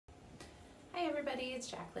Hi everybody, it's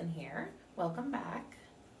Jaclyn here. Welcome back.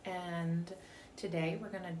 And today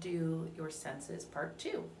we're going to do your senses part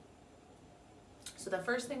 2. So the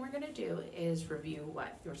first thing we're going to do is review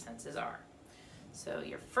what your senses are. So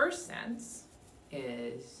your first sense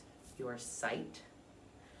is your sight.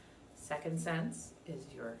 Second sense is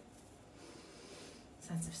your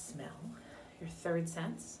sense of smell. Your third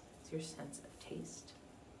sense is your sense of taste.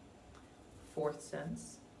 Fourth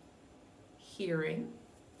sense, hearing.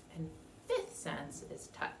 And fifth sense is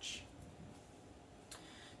touch.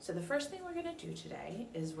 So the first thing we're going to do today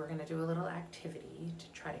is we're going to do a little activity to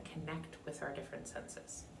try to connect with our different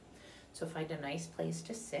senses. So find a nice place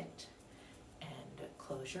to sit and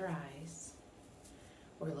close your eyes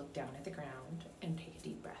or look down at the ground and take a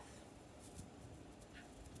deep breath.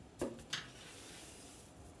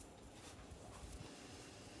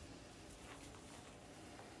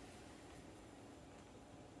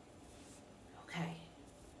 Okay.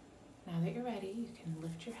 Now that you're ready, you can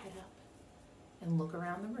lift your head up and look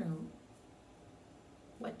around the room.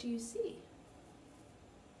 What do you see?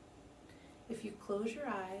 If you close your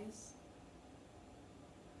eyes,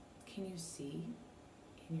 can you see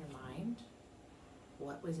in your mind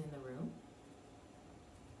what was in the room?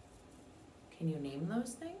 Can you name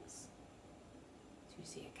those things? Do you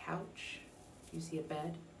see a couch? Do you see a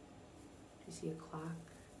bed? Do you see a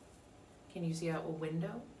clock? Can you see out a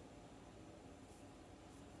window?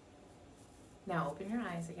 Now open your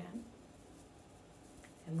eyes again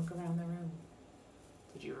and look around the room.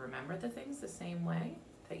 Did you remember the things the same way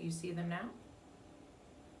that you see them now?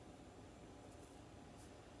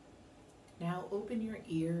 Now open your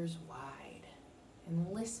ears wide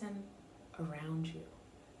and listen around you.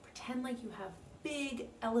 Pretend like you have big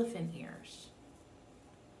elephant ears.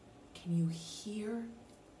 Can you hear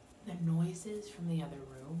the noises from the other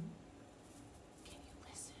room? Can you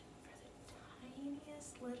listen for the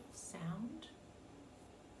tiniest little sound?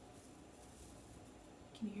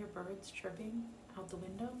 Can you hear birds chirping out the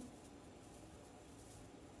window?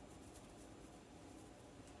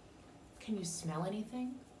 Can you smell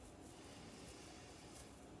anything?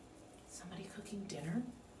 Somebody cooking dinner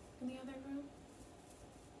in the other room?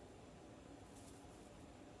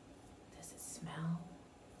 Does it smell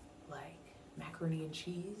like macaroni and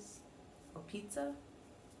cheese or pizza?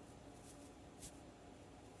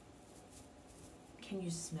 Can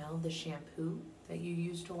you smell the shampoo that you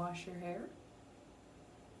use to wash your hair?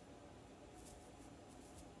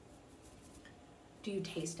 Do you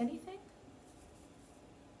taste anything?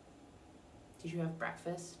 Did you have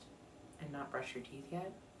breakfast and not brush your teeth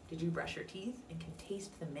yet? Did you brush your teeth and can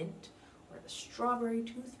taste the mint or the strawberry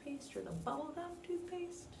toothpaste or the bubblegum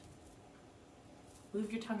toothpaste?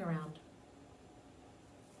 Move your tongue around.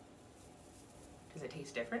 Does it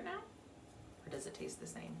taste different now? Or does it taste the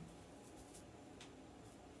same?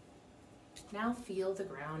 Now feel the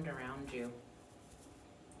ground around you.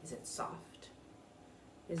 Is it soft?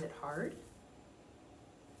 Is it hard?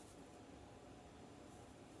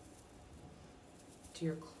 Do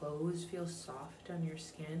your clothes feel soft on your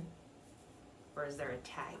skin? Or is there a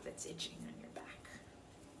tag that's itching on your back?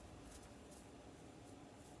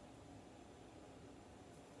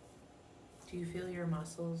 Do you feel your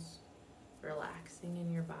muscles relaxing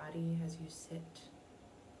in your body as you sit?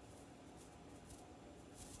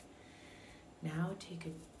 Now take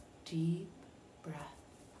a deep breath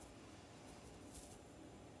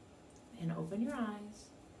and open your eyes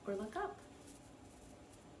or look up.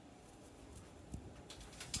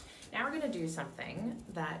 Now we're going to do something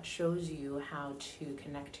that shows you how to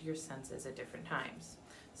connect to your senses at different times.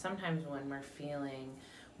 Sometimes when we're feeling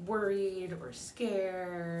worried or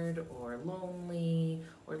scared or lonely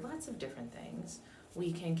or lots of different things,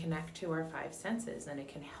 we can connect to our 5 senses and it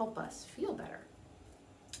can help us feel better.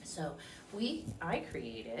 So I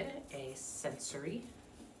created a sensory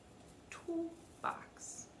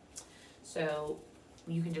toolbox. So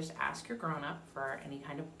you can just ask your grown-up for any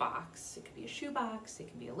kind of box. It could be a shoe box, it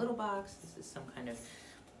can be a little box. This is some kind of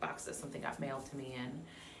box that something got mailed to me in.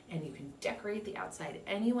 And you can decorate the outside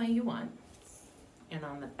any way you want. And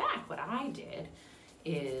on the back, what I did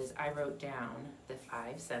is I wrote down the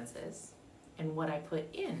 5 senses and what I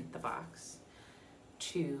put in the box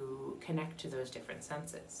to connect to those different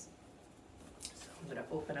senses. So I'm going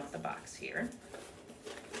to open up the box here.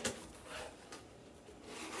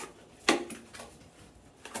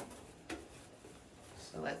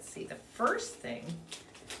 So let's see, the first thing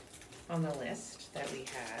on the list that we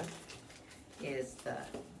have is the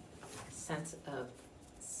sense of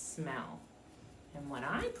smell. And what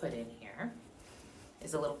I put in here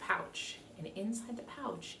is a little pouch. And inside the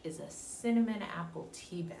pouch is a cinnamon apple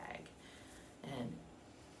tea bag. And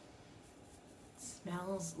it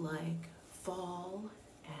smells like fall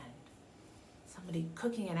and somebody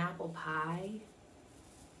cooking an apple pie,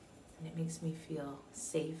 and it makes me feel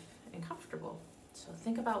safe and comfortable. So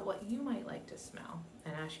think about what you might like to smell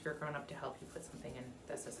and ask your grown-up to help you put something in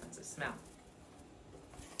that's a sense of smell.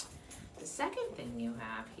 The second thing you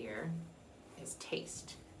have here is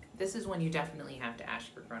taste. This is when you definitely have to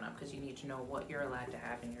ask your grown-up because you need to know what you're allowed to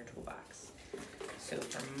have in your toolbox. So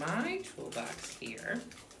for my toolbox here,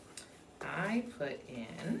 I put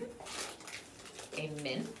in a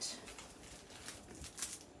mint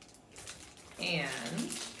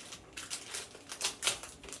and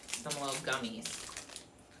some little gummies.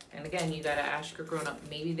 And again, you gotta ask your grown-up,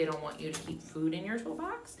 maybe they don't want you to keep food in your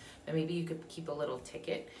toolbox, but maybe you could keep a little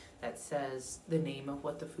ticket that says the name of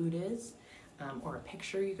what the food is, or a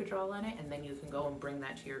picture you could draw on it, and then you can go and bring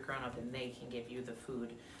that to your grown-up and they can give you the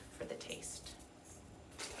food for the taste.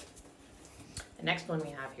 The next one we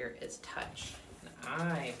have here is touch. And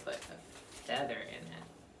I put a feather in it.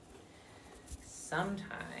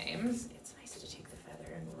 Sometimes it's nice to take the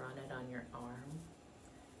feather and run it on your arm,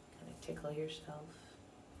 kind of tickle yourself,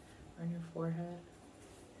 or on your forehead,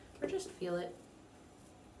 or just feel it.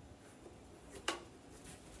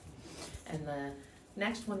 And the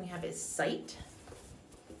next one we have is sight.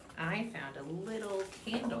 I found a little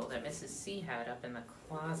candle that Mrs. C had up in the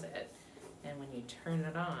closet, and when you turn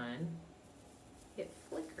it on, it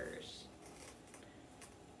flickers.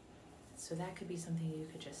 So that could be something you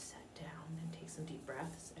could just set down and take some deep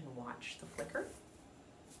breaths and watch the flicker.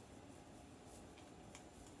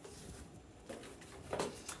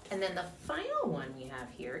 And then the final one we have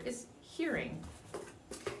here is hearing.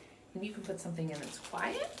 And you can put something in that's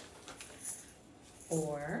quiet,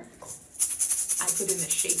 or I put in a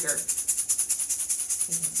shaker.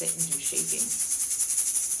 You can sit and do shaking.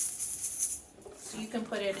 So you can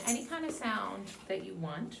put in any kind of sound that you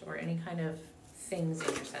want, or any kind of things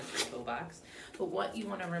in your sensory toolbox. But what you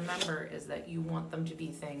want to remember is that you want them to be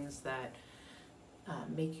things that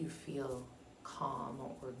make you feel calm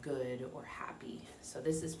or good or happy. So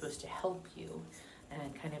this is supposed to help you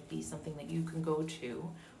and kind of be something that you can go to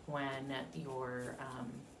when you're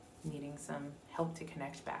needing some help to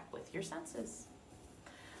connect back with your senses.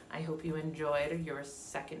 I hope you enjoyed your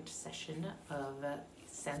second session of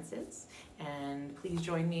senses, and please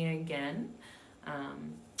join me again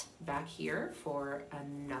back here for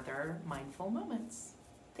another Mindful Moments.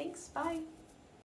 Thanks, bye.